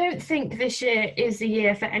don't think this year is the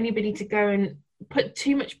year for anybody to go and put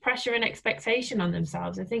too much pressure and expectation on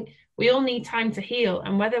themselves. I think we all need time to heal,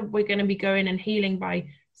 and whether we're going to be going and healing by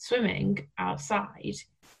swimming outside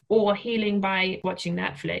or healing by watching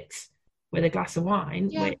Netflix with a glass of wine.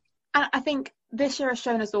 Yeah. And I think this year has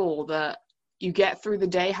shown us all that you get through the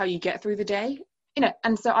day how you get through the day,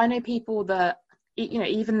 and so I know people that,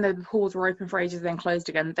 even though the pools were open for ages then closed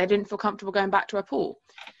again, they didn't feel comfortable going back to a pool.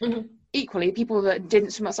 Mm-hmm. Equally, people that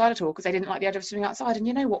didn't swim outside at all because they didn't like the idea of swimming outside. And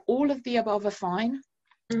you know what, all of the above are fine.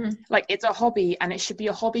 Mm-hmm. Like, it's a hobby, and it should be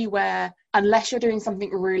a hobby where, unless you're doing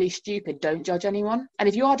something really stupid, don't judge anyone. And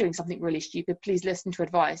if you are doing something really stupid, please listen to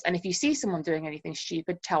advice. And if you see someone doing anything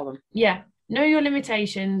stupid, tell them. Yeah, know your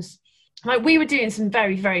limitations. Like, we were doing some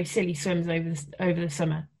very, very silly swims over the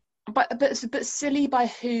summer. But silly by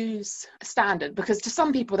whose standard? Because to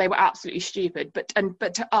some people they were absolutely stupid,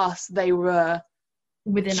 but to us they were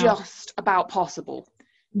Within just about possible.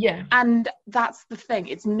 Yeah. And that's the thing.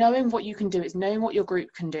 It's knowing what you can do. It's knowing what your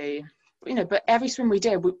group can do. But every swim we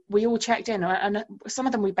did, we all checked in, and some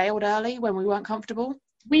of them we bailed early when we weren't comfortable.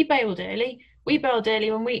 We bailed early. We bailed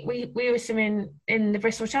early when we were swimming in the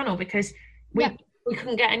Bristol Channel because we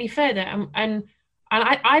couldn't get any further. And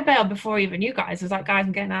I bailed before even you guys. I was like, guys,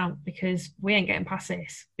 I'm getting out because we ain't getting past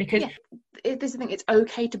this. Because this is the thing. It's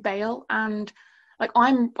okay to bail, and like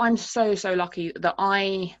I'm so lucky that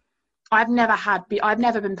I've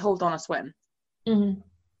never been pulled on a swim. Mm-hmm.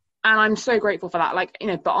 And I'm so grateful for that. Like,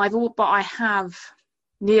 but I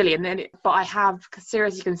have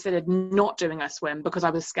seriously considered not doing a swim because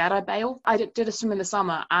I was scared I'd bail. I did a swim in the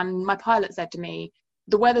summer, and my pilot said to me,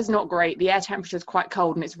 the weather's not great, the air temperature is quite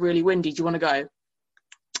cold and it's really windy, do you want to go?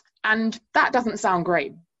 And that doesn't sound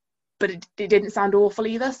great, but it didn't sound awful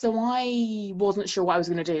either. So I wasn't sure what I was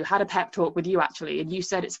going to do. Had a pep talk with you actually, and you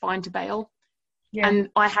said it's fine to bail. Yeah.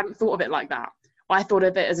 And I hadn't thought of it like that. I thought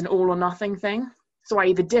of it as an all or nothing thing. So I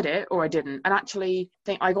either did it or I didn't. And actually, I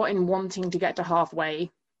think I got in wanting to get to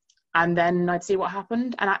halfway, and then I'd see what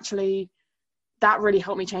happened. And actually, that really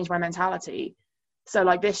helped me change my mentality. So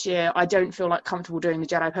like this year, I don't feel like comfortable doing the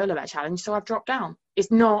Jedi Polar Bear Challenge, so I've dropped down.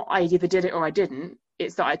 It's not I either did it or I didn't.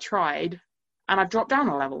 It's that I tried and I've dropped down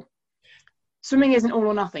a level. Swimming isn't all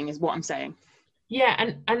or nothing, is what I'm saying.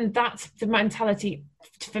 Yeah, and that's the mentality.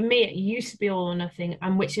 For me, it used to be all or nothing,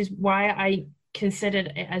 and which is why I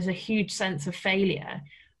considered it as a huge sense of failure.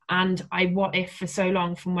 And I what if for so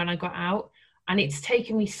long from when I got out. And it's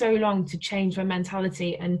taken me so long to change my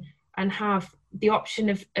mentality and have the option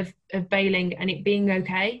of bailing and it being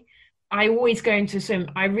okay. I always go into a swim.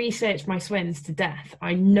 I research my swims to death.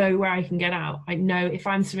 I know where I can get out. I know if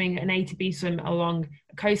I'm swimming an A to B swim along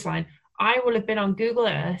a coastline, I will have been on Google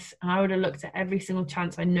Earth and I would have looked at every single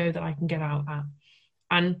chance I know that I can get out at.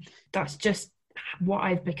 And that's just what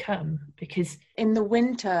I've become. Because in the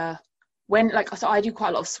winter, so I do quite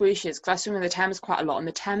a lot of swooshes because I swim in the Thames quite a lot, and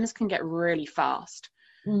the Thames can get really fast.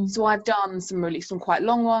 So I've done some quite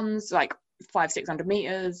long ones, like 500-600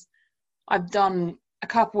 meters. I've done a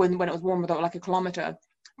couple when it was warmer, like 1 kilometer.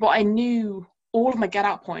 But I knew all of my get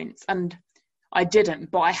out points, and I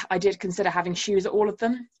didn't. But I did consider having shoes at all of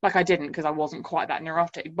them. Like I didn't because I wasn't quite that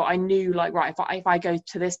neurotic. But I knew, like, right, if I go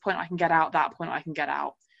to this point, I can get out. That point, I can get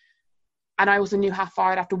out. And I also knew how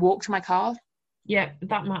far I'd have to walk to my car. Yeah,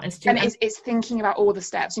 that matters too. And it's thinking about all the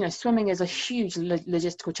steps. Swimming is a huge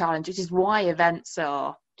logistical challenge, which is why events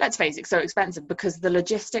are, let's face it, so expensive, because the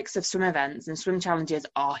logistics of swim events and swim challenges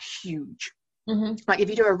are huge. Mm-hmm. Like if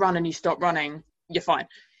you do a run and you stop running, you're fine.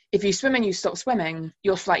 If you swim and you stop swimming,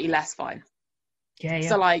 you're slightly less fine. Yeah.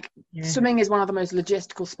 So swimming is one of the most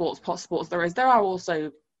logistical sports there is. There are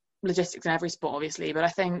also logistics in every sport, obviously, but I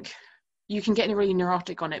think you can get really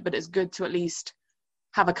neurotic on it, but it's good to at least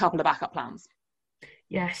have a couple of backup plans.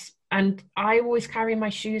 Yes, and I always carry my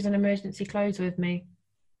shoes and emergency clothes with me,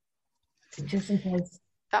 just in case.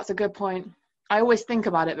 That's a good point. I always think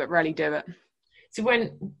about it, but rarely do it. So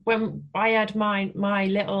when I had my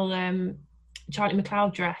little Charlie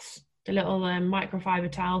McLeod dress, the little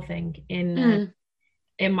microfiber towel thing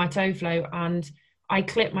in my toe float, and I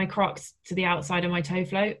clipped my Crocs to the outside of my toe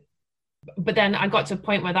float. But then I got to a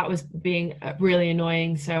point where that was being really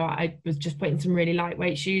annoying, so I was just putting some really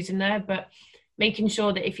lightweight shoes in there, but making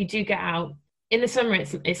sure that if you do get out in the summer,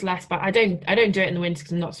 it's less. But I don't do it in the winter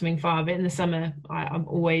because I'm not swimming far. But in the summer, I've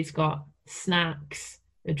always got snacks,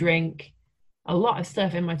 a drink, a lot of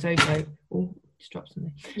stuff in my toe float. Oh, just dropped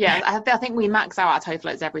something. Yeah, I think we max out our toe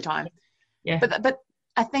floats every time. Yeah, but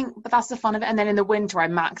I think that's the fun of it. And then in the winter, I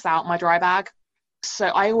max out my dry bag, so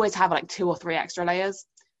I always have like 2 or 3 extra layers.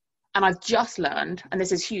 And I've just learned, and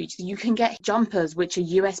this is huge, you can get jumpers which are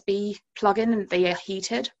USB plug-in and they are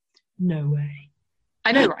heated. No way.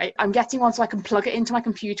 I know, right? I'm getting one so I can plug it into my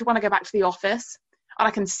computer when I go back to the office, and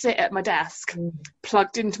I can sit at my desk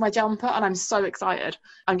plugged into my jumper, and I'm so excited.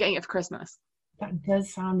 I'm getting it for Christmas. That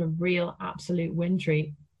does sound a real absolute win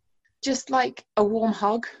treat. Just like a warm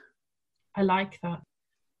hug. I like that.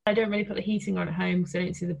 I don't really put the heating on at home because I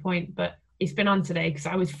don't see the point, but it's been on today because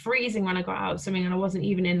I was freezing when I got out swimming and I wasn't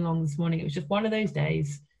even in long this morning. It was just one of those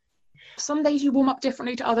days. Some days you warm up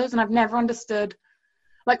differently to others, and I've never understood.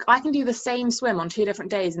 Like, I can do the same swim on 2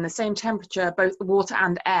 different days in the same temperature, both water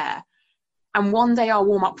and air. And one day I'll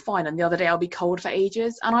warm up fine and the other day I'll be cold for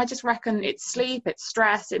ages. And I just reckon it's sleep, it's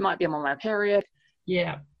stress, it might be I'm on my period.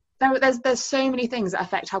 Yeah. There's so many things that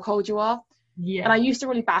affect how cold you are. Yeah. And I used to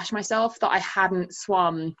really bash myself that I hadn't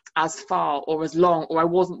swum as far or as long, or I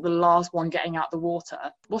wasn't the last one getting out the water.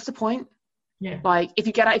 What's the point? Yeah. Like, if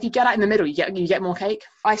you get out in the middle, you get more cake.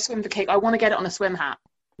 I swim for cake. I want to get it on a swim hat.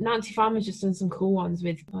 Nancy Farmer's just done some cool ones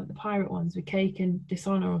with like the pirate ones with cake and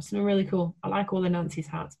dishonor or something really cool. I like all the Nancy's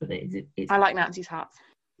hats, but I like Nancy's hats.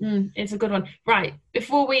 It's a good one. Right,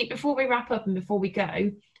 before we wrap up and before we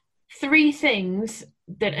go, 3 things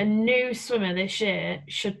that a new swimmer this year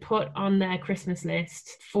should put on their Christmas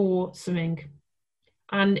list for swimming.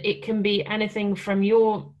 And it can be anything from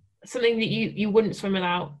something that you wouldn't swim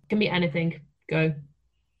without. It can be anything. Go.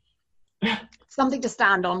 Something to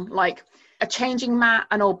stand on, like a changing mat,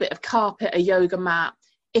 an old bit of carpet, a yoga mat.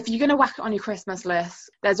 If you're going to whack it on your Christmas list,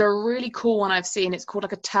 there's a really cool one I've seen. It's called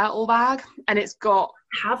like a turtle bag, and it's got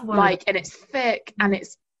and it's thick and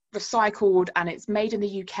it's recycled and it's made in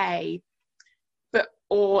the UK. But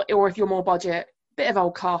or if you're more budget, bit of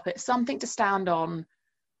old carpet, something to stand on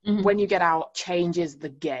when you get out changes the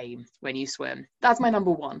game when you swim. That's my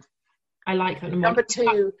number 1. I like that. Number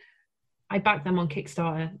 2. I backed them on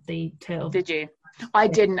Kickstarter, the turtle. Did you? I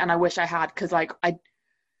didn't, and I wish I had, because like it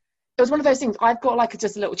was one of those things. I've got like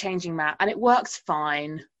just a little changing mat and it works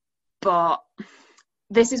fine, but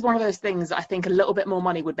this is one of those things that I think a little bit more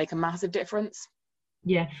money would make a massive difference.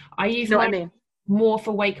 Yeah, I use what I mean? More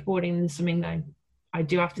for wakeboarding than swimming though. I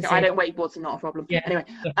do have to say. I don't wakeboard, so not a problem. Yeah.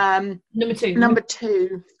 Anyway, number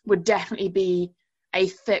two would definitely be a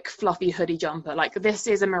thick fluffy hoodie jumper. Like, this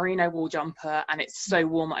is a merino wool jumper and it's so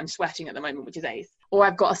warm that I'm sweating at the moment, which is ace. Or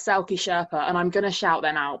I've got a Selkie Sherpa, and I'm going to shout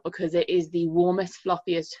them out because it is the warmest,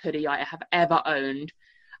 fluffiest hoodie I have ever owned,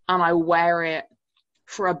 and I wear it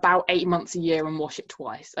for about 8 months a year and wash it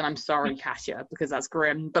twice. And I'm sorry, Kasia, because that's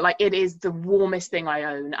grim, but like, it is the warmest thing I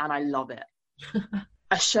own and I love it.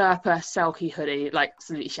 A Sherpa Selkie hoodie, like,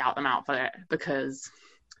 absolutely shout them out for it because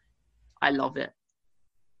I love it.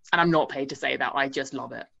 And I'm not paid to say that, I just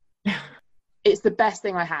love it. It's the best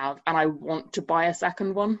thing I have, and I want to buy a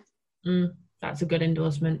second one. That's a good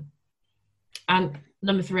endorsement. And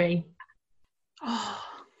number 3.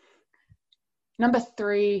 Number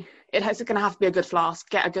 3, it's going to have to be a good flask.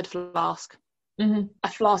 Get a good flask. A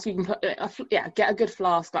flask you can put, get a good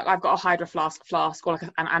flask. Like, I've got a Hydro flask or like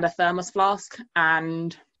and a thermos flask,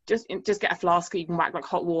 and just get a flask that you can whack like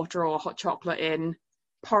hot water or hot chocolate in.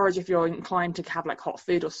 Porridge if you're inclined to have like hot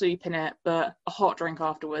food or soup in it, but a hot drink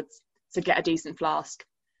afterwards. So get a decent flask.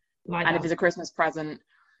 If it's a Christmas present,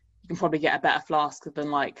 you can probably get a better flask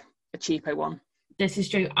than like a cheapo one. This is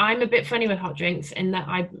true. I'm a bit funny with hot drinks in that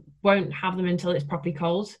I won't have them until it's properly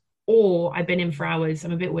cold, or I've been in for hours.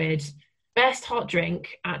 I'm a bit weird. Best hot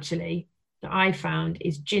drink actually that I found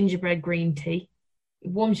is gingerbread green tea.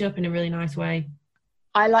 It warms you up in a really nice way.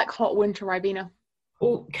 I like hot winter Ribena.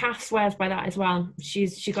 Oh, Kath swears by that as well. She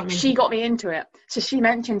got me into it. So she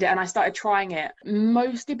mentioned it and I started trying it,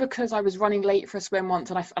 mostly because I was running late for a swim once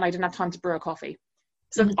and I didn't have time to brew a coffee.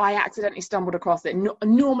 So I accidentally stumbled across it.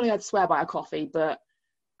 Normally I'd swear by a coffee, but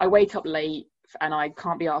I wake up late and I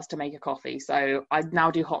can't be asked to make a coffee. So I now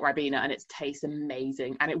do hot Ribena and it tastes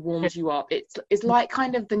amazing and it warms you up. It's like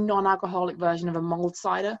kind of the non-alcoholic version of a mulled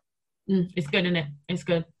cider. It's good, isn't it? It's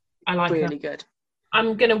good. I like it. Really good.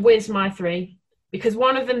 I'm going to whiz my 3. Because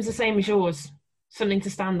one of them's the same as yours, something to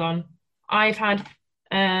stand on. I've had,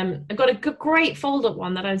 I've got a great fold-up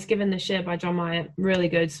one that I was given this year by John Mayer. Really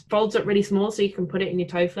good. Folds up really small so you can put it in your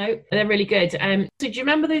toe float. They're really good. So do you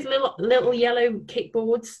remember those little yellow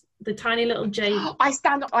kickboards? The tiny little J. I've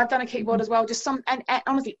done a kickboard as well. Just and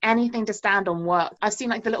honestly, anything to stand on work. I've seen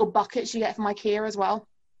like the little buckets you get from IKEA as well.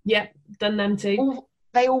 Yeah, done them too.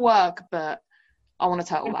 They all work, but I want a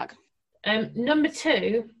turtle bag. Number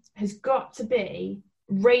 2 has got to be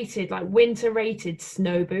rated, like winter rated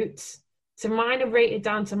snow boots. So mine are rated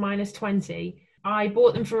down to -20. I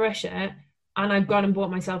bought them for Russia and I've gone and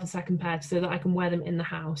bought myself a second pair so that I can wear them in the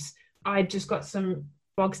house. I've just got some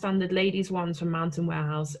bog standard ladies ones from Mountain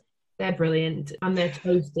Warehouse. They're brilliant and they're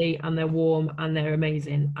toasty and they're warm and they're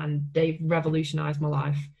amazing and they've revolutionized my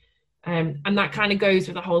life. And that kind of goes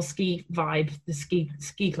with the whole ski vibe, the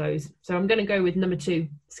ski clothes. So I'm going to go with number 2,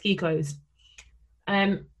 ski clothes.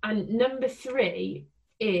 And number 3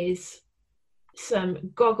 is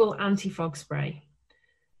some goggle anti-fog spray.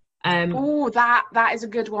 Oh, that is a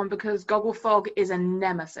good one because goggle fog is a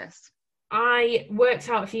nemesis. I worked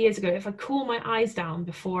out a few years ago, if I cool my eyes down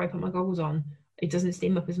before I put my goggles on, it doesn't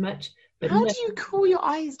steam up as much. But How no, do you cool your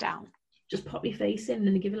eyes down? just pop your face in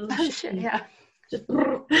and give it a little Oh shake. shit, yeah. Just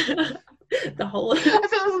the whole. I thought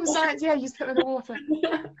it was some science. Yeah, you just put them in the water.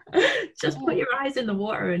 Just put your eyes in the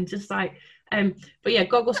water and just like, but yeah,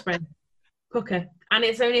 goggle spray, cooker, and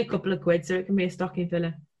it's only a couple of quid, so it can be a stocking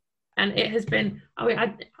filler. And it has been. I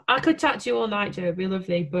mean, I could chat to you all night, Joe. It'd be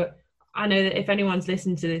lovely, but I know that if anyone's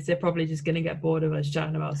listening to this, they're probably just going to get bored of us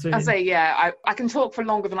chatting about swimming. I say, yeah, I can talk for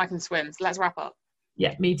longer than I can swim. So let's wrap up.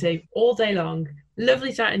 Yeah, me too. All day long.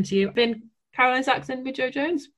 Lovely chatting to you. I've been Caroline Saxon with Joe Jones.